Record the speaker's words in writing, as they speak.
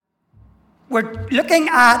We're looking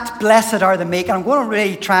at blessed are the meek, and I'm going to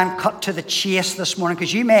really try and cut to the chase this morning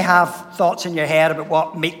because you may have thoughts in your head about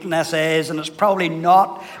what meekness is, and it's probably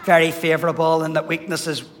not very favourable, and that weakness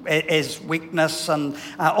is weakness and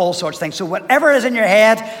all sorts of things. So whatever is in your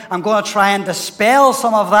head, I'm going to try and dispel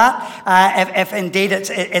some of that if indeed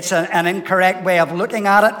it's an incorrect way of looking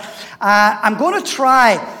at it. I'm going to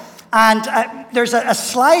try, and there's a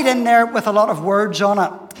slide in there with a lot of words on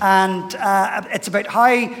it. And it's about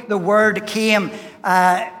how the word came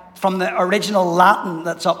from the original Latin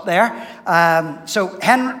that's up there. So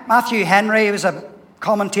Matthew Henry was a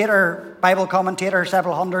commentator, Bible commentator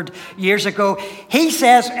several hundred years ago. He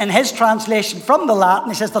says in his translation from the Latin,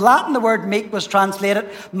 he says the Latin, the word meek was translated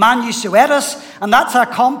manusuetus, and that's a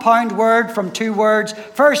compound word from two words.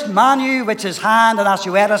 First, manu, which is hand, and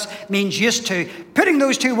asuetus means used to. Putting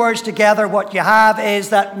those two words together, what you have is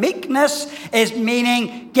that meekness is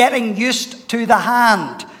meaning getting used to the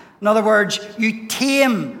hand. In other words, you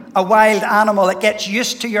tame a wild animal, it gets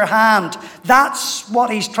used to your hand. That's what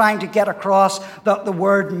he's trying to get across that the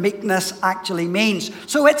word meekness actually means.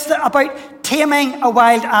 So it's about taming a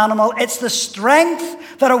wild animal. It's the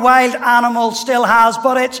strength that a wild animal still has,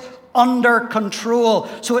 but it's under control.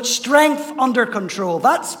 So it's strength under control.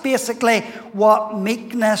 That's basically what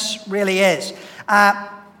meekness really is.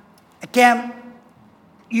 Again,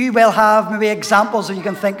 you will have maybe examples that you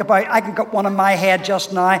can think about. I can get one in my head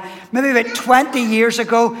just now. Maybe about 20 years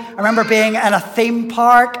ago, I remember being in a theme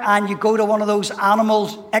park, and you go to one of those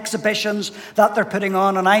animal exhibitions that they're putting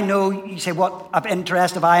on. And I know you say, what of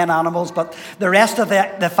interest have I in animals? But the rest of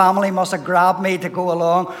the family must have grabbed me to go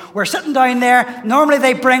along. We're sitting down there. Normally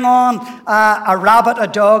they bring on a rabbit, a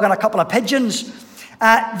dog, and a couple of pigeons.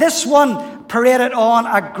 This one paraded on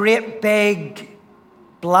a great big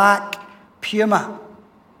black puma.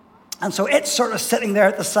 And so it's sort of sitting there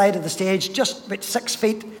at the side of the stage, just about 6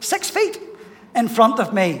 feet in front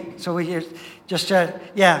of me. So we just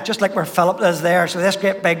like where Philip is there. So this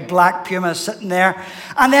great big black puma is sitting there.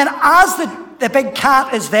 And then as the big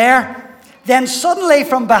cat is there, then suddenly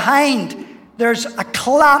from behind, there's a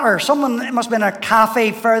clatter. Someone, it must have been a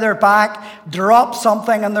cafe further back, dropped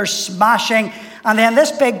something, and they're smashing. And then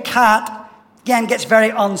this big cat, again, gets very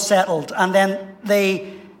unsettled. And then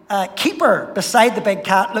the keeper beside the big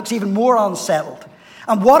cat looks even more unsettled.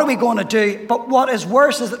 And what are we going to do? But what is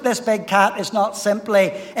worse is that this big cat is not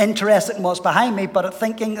simply interested in what's behind me, but it's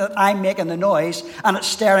thinking that I'm making the noise, and it's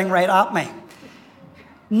staring right at me.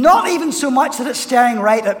 Not even so much that it's staring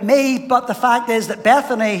right at me, but the fact is that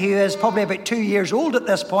Bethany, who is probably about 2 years old at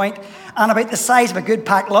this point, and about the size of a good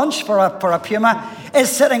packed lunch for a puma, is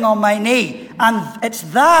sitting on my knee. And it's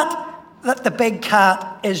that the big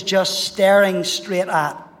cat is just staring straight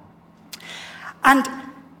at. And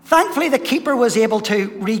thankfully, the keeper was able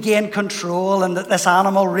to regain control, and that this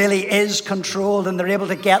animal really is controlled, and they're able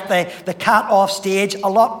to get the cat off stage a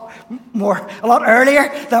lot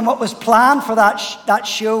earlier than what was planned for that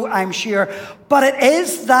show, I'm sure. But it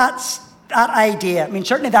is that idea. I mean,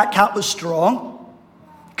 certainly that cat was strong,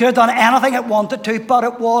 could have done anything it wanted to, but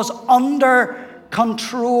it was under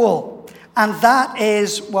control. And that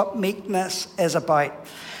is what meekness is about.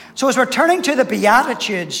 So as we're turning to the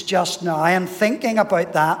Beatitudes just now and thinking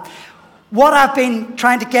about that, what I've been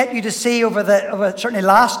trying to get you to see over certainly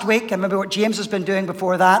last week, and maybe what James has been doing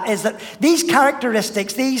before that, is that these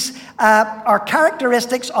characteristics, are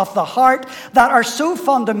characteristics of the heart that are so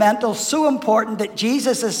fundamental, so important, that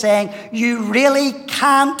Jesus is saying you really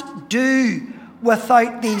can't do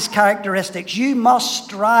without these characteristics. You must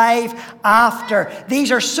strive after.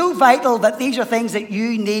 These are so vital that these are things that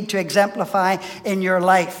you need to exemplify in your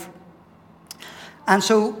life. And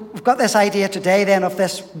so we've got this idea today then of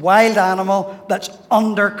this wild animal that's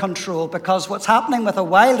under control, because what's happening with a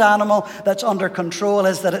wild animal that's under control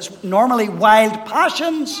is that it's normally wild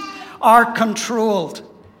passions are controlled,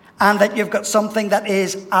 and that you've got something that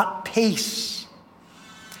is at peace.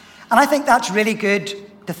 And I think that's really good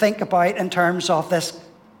to think about in terms of this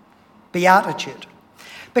beatitude,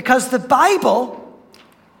 because the Bible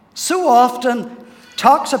so often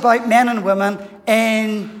talks about men and women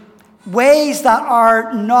in ways that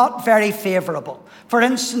are not very favorable. For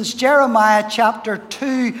instance, Jeremiah chapter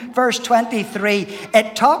 2, verse 23,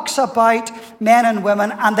 it talks about men and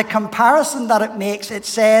women, and the comparison that it makes, it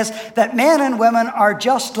says that men and women are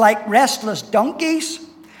just like restless donkeys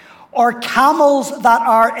or camels that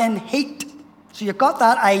are in heat. So you've got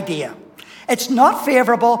that idea. It's not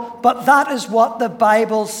favorable, but that is what the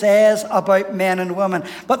Bible says about men and women.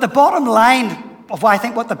 But the bottom line of I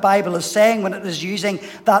think what the Bible is saying when it is using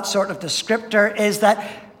that sort of descriptor is that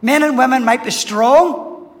men and women might be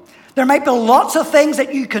strong, There might be lots of things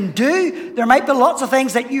that you can do. There might be lots of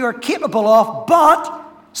things that you are capable of, but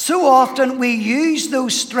so often we use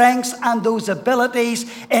those strengths and those abilities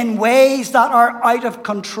in ways that are out of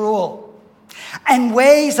control, in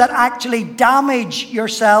ways that actually damage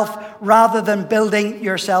yourself rather than building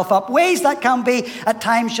yourself up, ways that can be at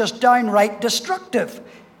times just downright destructive.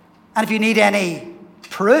 And if you need any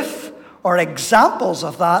proof or examples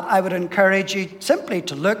of that, I would encourage you simply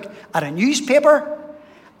to look at a newspaper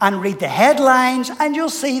and read the headlines, and you'll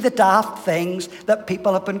see the daft things that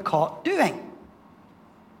people have been caught doing.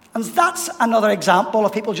 And that's another example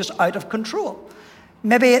of people just out of control.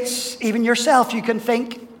 Maybe it's even yourself. You can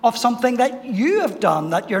think of something that you have done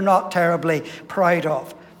that you're not terribly proud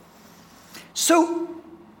of. So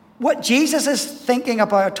what Jesus is thinking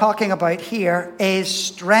about, talking about here, is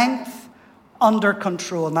strength under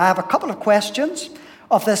control. Now I have a couple of questions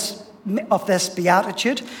of this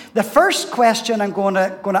beatitude. The first question I'm going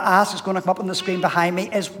to ask is going to come up on the screen behind me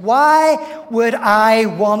is, why would I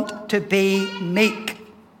want to be meek?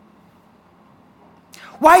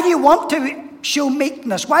 Why do you want to show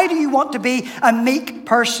meekness? Why do you want to be a meek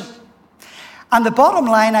person? And the bottom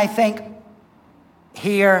line, I think,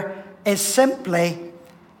 here is simply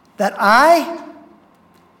that I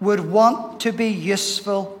would want to be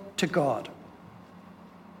useful to God.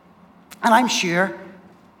 And I'm sure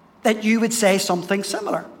that you would say something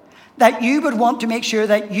similar. That you would want to make sure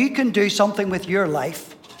that you can do something with your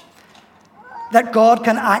life that God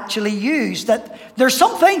can actually use. That there's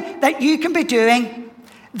something that you can be doing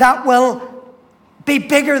that will be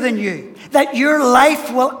bigger than you. That your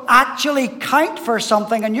life will actually count for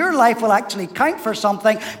something, and your life will actually count for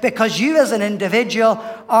something because you as an individual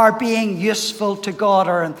are being useful to God,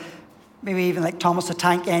 or maybe even like Thomas the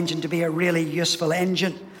Tank Engine, to be a really useful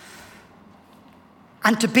engine.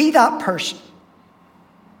 And to be that person,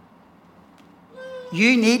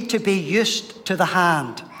 you need to be used to the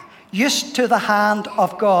hand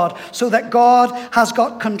of God, so that God has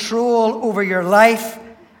got control over your life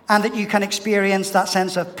and that you can experience that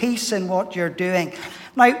sense of peace in what you're doing.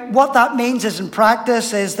 Now, what that means is, in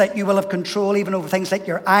practice, is that you will have control even over things like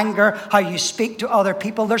your anger, how you speak to other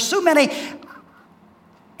people. There's so many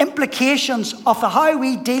implications of how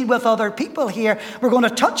we deal with other people here. We're going to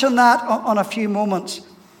touch on that on a few moments.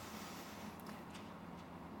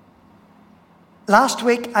 Last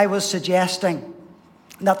week I was suggesting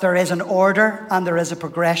that there is an order and there is a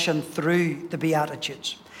progression through the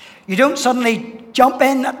Beatitudes. You don't suddenly jump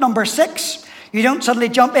in at number 6. You don't suddenly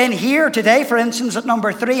jump in here today, for instance, at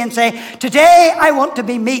number 3 and say, today I want to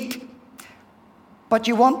be meek. But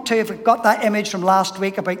you want to, if you've got that image from last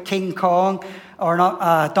week about King Kong, or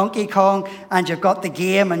not Donkey Kong, and you've got the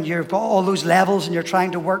game and you've got all those levels and you're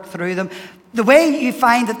trying to work through them. The way you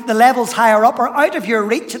find that the levels higher up are out of your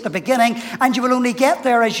reach at the beginning, and you will only get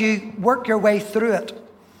there as you work your way through it.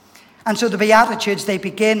 And so the Beatitudes, they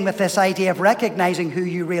begin with this idea of recognizing who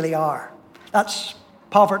you really are. That's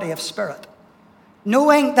poverty of spirit.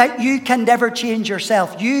 Knowing that you can never change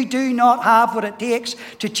yourself. You do not have what it takes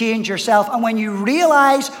to change yourself. And when you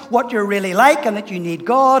realize what you're really like and that you need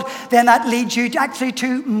God, then that leads you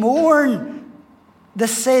to mourn the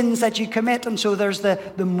sins that you commit. And so there's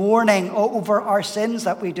the mourning over our sins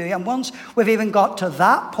that we do. And once we've even got to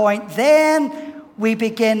that point, then we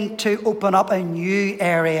begin to open up a new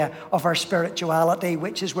area of our spirituality,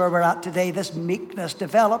 which is where we're at today, this meekness,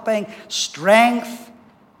 developing strength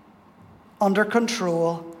under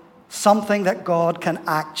control, something that God can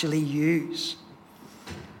actually use.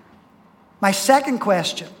 My second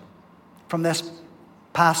question from this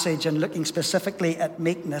passage, and looking specifically at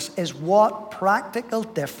meekness, is what practical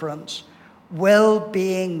difference will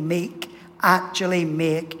being meek actually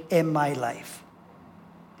make in my life?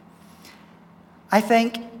 I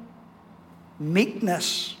think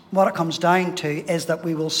meekness, what it comes down to, is that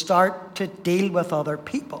we will start to deal with other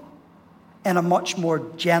people in a much more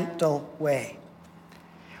gentle way.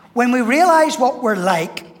 When we realize what we're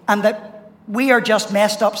like and that we are just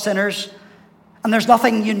messed up sinners and there's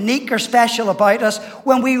nothing unique or special about us,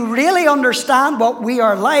 when we really understand what we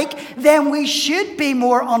are like, then we should be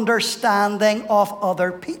more understanding of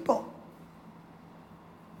other people.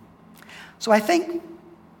 So I think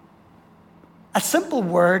a simple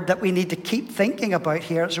word that we need to keep thinking about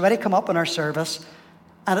here, it's already come up in our service,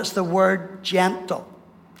 and it's the word gentle.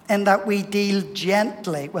 In that we deal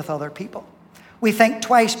gently with other people. We think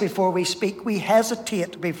twice before we speak. We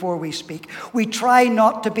hesitate before we speak. We try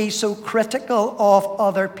not to be so critical of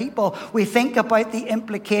other people. We think about the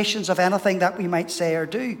implications of anything that we might say or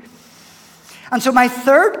do. And so my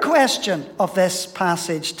third question of this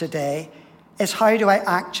passage today is, how do I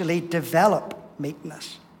actually develop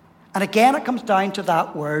meekness? And again, it comes down to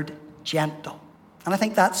that word, gentle. And I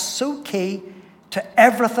think that's so key to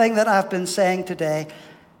everything that I've been saying today.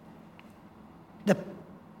 The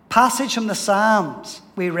passage from the Psalms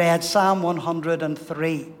we read, Psalm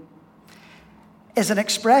 103, is an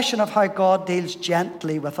expression of how God deals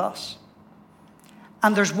gently with us.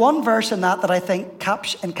 And there's one verse in that I think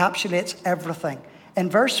encapsulates everything. In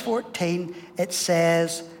verse 14, it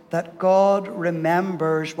says that God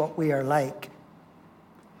remembers what we are like.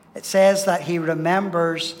 It says that he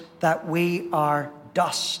remembers that we are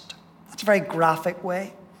dust. That's a very graphic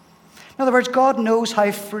way. In other words, God knows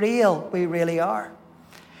how frail we really are.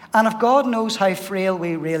 And if God knows how frail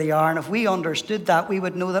we really are, and if we understood that, we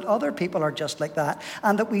would know that other people are just like that,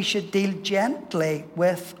 and that we should deal gently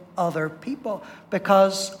with other people.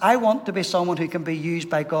 Because I want to be someone who can be used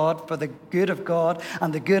by God for the good of God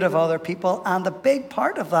and the good of other people. And the big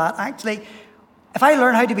part of that, actually, if I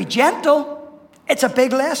learn how to be gentle, it's a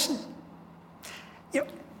big lesson. You know,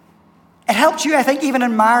 it helps you, I think, even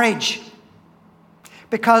in marriage.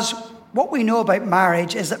 Because what we know about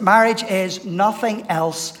marriage is that marriage is nothing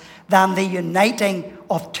else than the uniting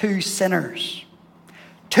of two sinners.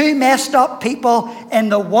 Two messed up people in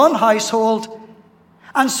the one household.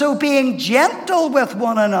 And so being gentle with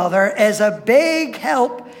one another is a big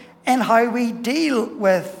help in how we deal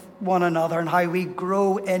with one another and how we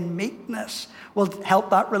grow in meekness will help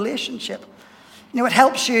that relationship. You know, it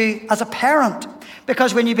helps you as a parent,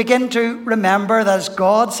 because when you begin to remember that, as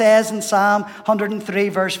God says in Psalm 103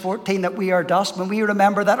 verse 14, that we are dust, when we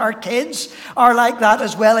remember that our kids are like that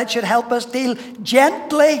as well, it should help us deal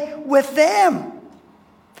gently with them.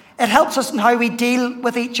 It helps us in how we deal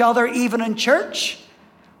with each other, even in church,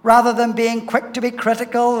 rather than being quick to be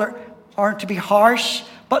critical or to be harsh,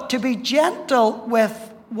 but to be gentle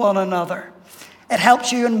with one another. It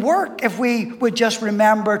helps you in work if we would just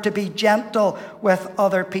remember to be gentle with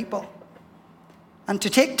other people. And to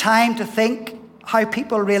take time to think how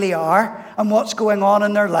people really are and what's going on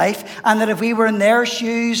in their life. And that if we were in their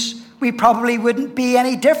shoes, we probably wouldn't be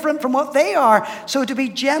any different from what they are. So to be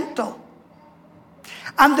gentle.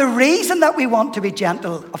 And the reason that we want to be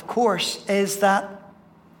gentle, of course, is that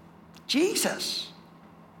Jesus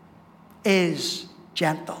is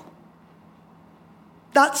gentle.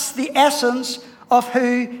 That's the essence of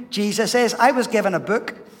who Jesus is. I was given a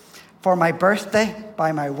book for my birthday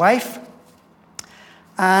by my wife,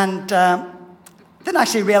 and didn't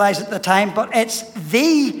actually realize at the time, but it's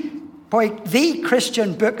the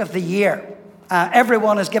Christian book of the year.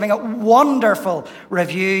 Everyone is giving it wonderful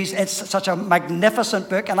reviews. It's such a magnificent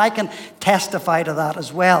book, and I can testify to that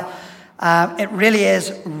as well. It really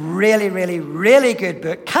is really good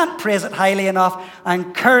book. Can't praise it highly enough. I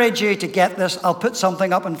encourage you to get this. I'll put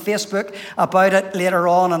something up on Facebook about it later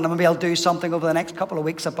on, and maybe I'll do something over the next couple of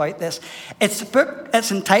weeks about this. It's a book.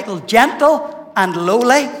 It's entitled Gentle and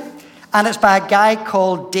Lowly, and it's by a guy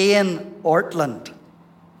called Dane Ortland.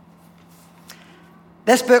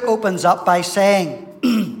 This book opens up by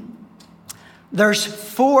saying there's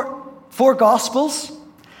four Gospels.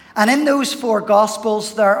 And in those four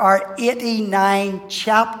Gospels, there are 89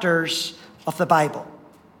 chapters of the Bible.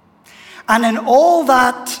 And in all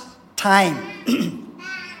that time,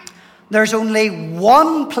 there's only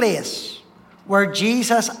one place where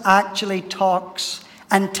Jesus actually talks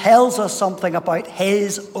and tells us something about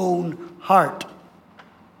his own heart.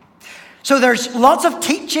 So there's lots of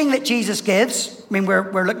teaching that Jesus gives. I mean,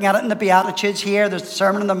 we're looking at it in the Beatitudes here. There's the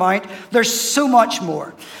Sermon on the Mount. There's so much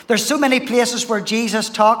more. There's so many places where Jesus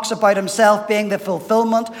talks about himself being the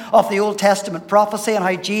fulfillment of the Old Testament prophecy and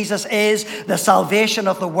how Jesus is the salvation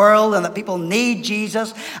of the world and that people need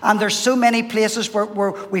Jesus. And there's so many places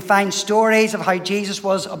where we find stories of how Jesus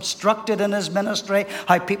was obstructed in his ministry,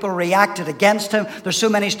 how people reacted against him. There's so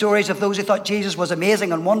many stories of those who thought Jesus was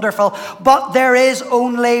amazing and wonderful. But there is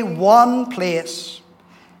only one place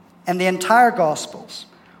in the entire Gospels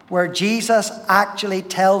where Jesus actually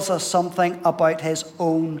tells us something about his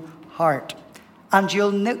own heart. And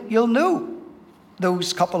you'll know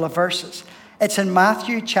those couple of verses. It's in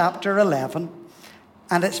Matthew chapter 11,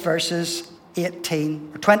 and it's verses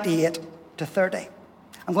 28 to 30.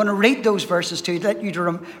 I'm going to read those verses to you, let you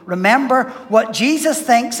to remember what Jesus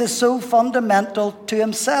thinks is so fundamental to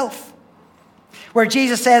himself. Where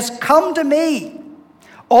Jesus says, "Come to me,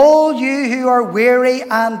 all you who are weary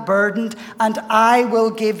and burdened, and I will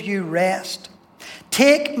give you rest.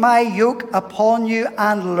 Take my yoke upon you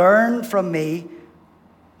and learn from me,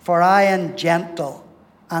 for I am gentle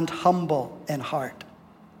and humble in heart."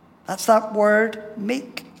 That's that word,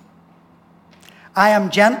 meek. I am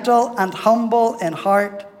gentle and humble in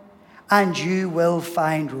heart, and you will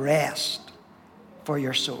find rest for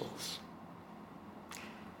your souls.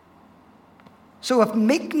 So if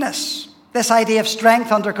meekness, this idea of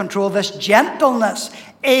strength under control, this gentleness,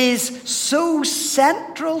 is so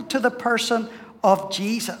central to the person of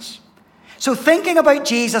Jesus. So thinking about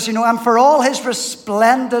Jesus, and for all his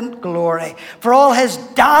resplendent glory, for all his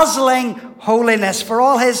dazzling holiness, for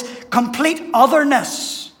all his complete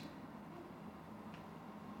otherness,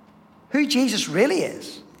 who Jesus really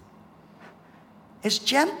is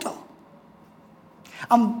gentle.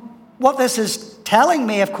 And what this is telling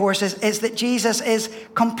me, of course, is that Jesus is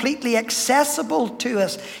completely accessible to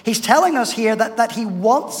us. He's telling us here that he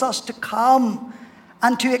wants us to come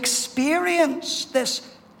and to experience this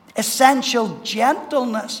essential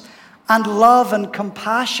gentleness and love and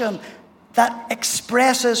compassion that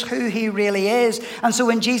expresses who he really is. And so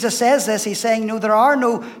when Jesus says this, he's saying, no, there are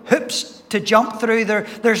no hoops to jump through.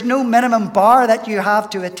 There's no minimum bar that you have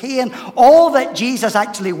to attain. All that Jesus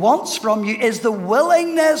actually wants from you is the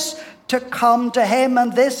willingness to come to him.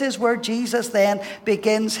 And this is where Jesus then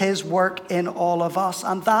begins his work in all of us.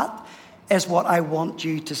 And that is what I want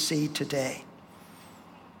you to see today.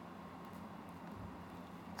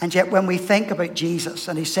 And yet when we think about Jesus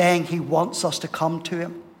and he's saying he wants us to come to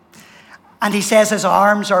him, and he says his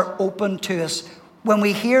arms are open to us, when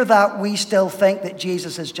we hear that, we still think that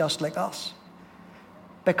Jesus is just like us.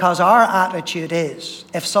 Because our attitude is,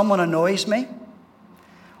 if someone annoys me,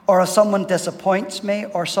 or if someone disappoints me,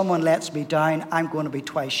 or someone lets me down, I'm going to be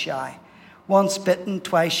twice shy. Once bitten,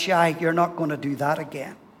 twice shy. You're not going to do that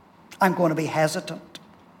again. I'm going to be hesitant.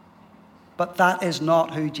 But that is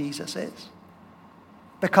not who Jesus is.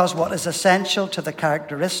 Because what is essential to the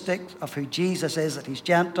characteristics of who Jesus is, that he's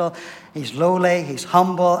gentle, he's lowly, he's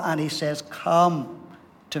humble, and he says, come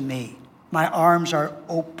to me. My arms are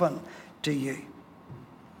open to you.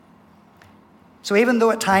 So even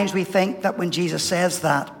though at times we think that when Jesus says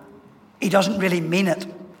that, he doesn't really mean it.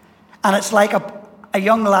 And it's like a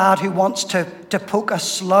young lad who wants to poke a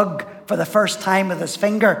slug for the first time with his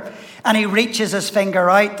finger. And he reaches his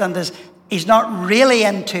finger out and he's not really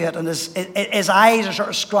into it, and his eyes are sort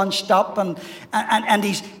of scrunched up, and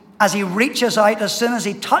as he reaches out, as soon as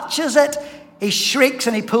he touches it, he shrieks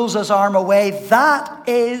and he pulls his arm away. That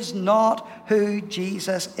is not who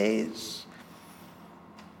Jesus is.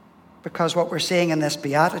 Because what we're seeing in this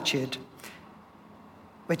beatitude,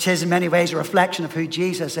 which is in many ways a reflection of who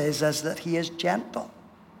Jesus is that he is gentle.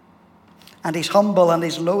 And he's humble and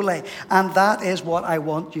he's lowly. And that is what I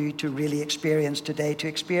want you to really experience today, to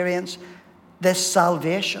experience this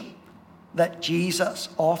salvation that Jesus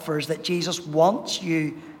offers, that Jesus wants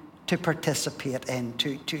you to participate in,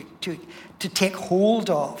 to take hold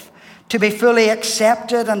of, to be fully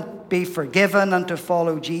accepted and be forgiven and to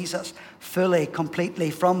follow Jesus fully,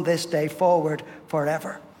 completely from this day forward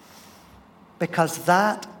forever. Because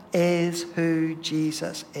that is who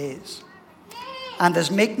Jesus is. And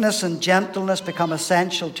as meekness and gentleness become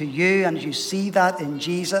essential to you, and you see that in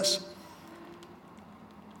Jesus,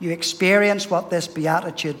 you experience what this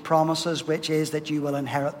beatitude promises, which is that you will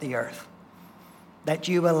inherit the earth. That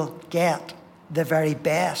you will get the very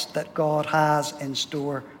best that God has in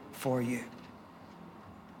store for you.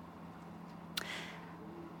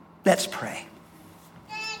 Let's pray.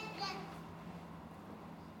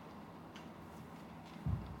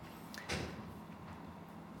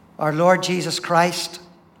 Our Lord Jesus Christ,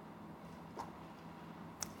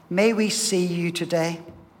 may we see you today.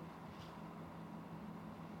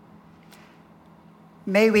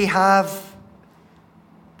 May we have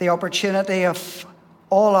the opportunity of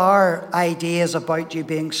all our ideas about you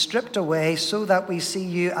being stripped away so that we see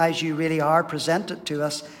you as you really are presented to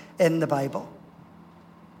us in the Bible.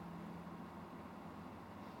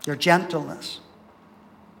 Your gentleness,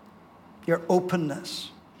 your openness,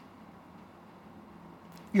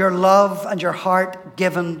 your love and your heart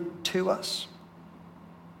given to us.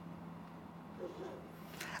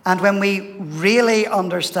 And when we really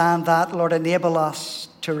understand that, Lord, enable us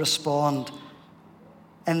to respond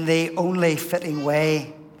in the only fitting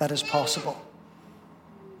way that is possible.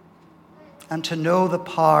 And to know the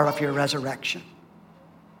power of your resurrection.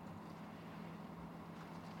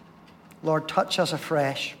 Lord, touch us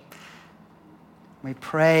afresh. We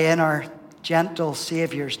pray in our gentle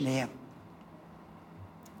Saviour's name.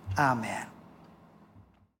 Amen.